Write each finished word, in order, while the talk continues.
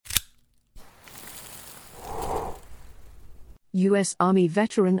U.S. Army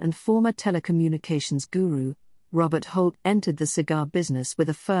veteran and former telecommunications guru, Robert Holt entered the cigar business with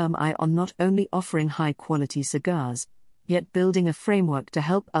a firm eye on not only offering high-quality cigars, yet building a framework to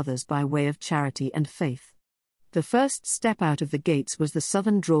help others by way of charity and faith. The first step out of the gates was the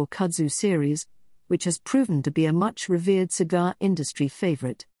Southern Draw Kudzu series, which has proven to be a much-revered cigar industry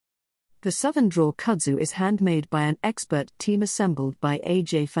favorite. The Southern Draw Kudzu is handmade by an expert team assembled by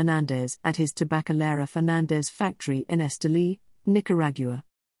A.J. Fernandez at his Tabacalera Fernandez factory in Esteli, Nicaragua.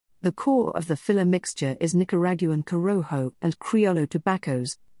 The core of the filler mixture is Nicaraguan Corojo and Criollo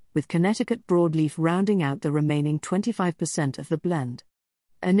tobaccos, with Connecticut broadleaf rounding out the remaining 25% of the blend.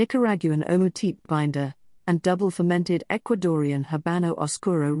 A Nicaraguan Omotepe binder, and double-fermented Ecuadorian Habano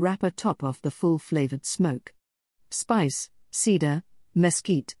Oscuro wrapper top off the full-flavored smoke. Spice, cedar,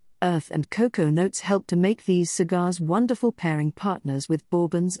 mesquite, earth and cocoa notes help to make these cigars wonderful pairing partners with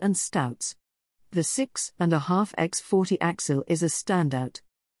bourbons and stouts. The 6.5x 40 axle is a standout.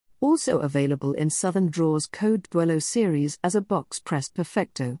 Also available in Southern Draw's Code Duello series as a box-pressed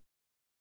Perfecto.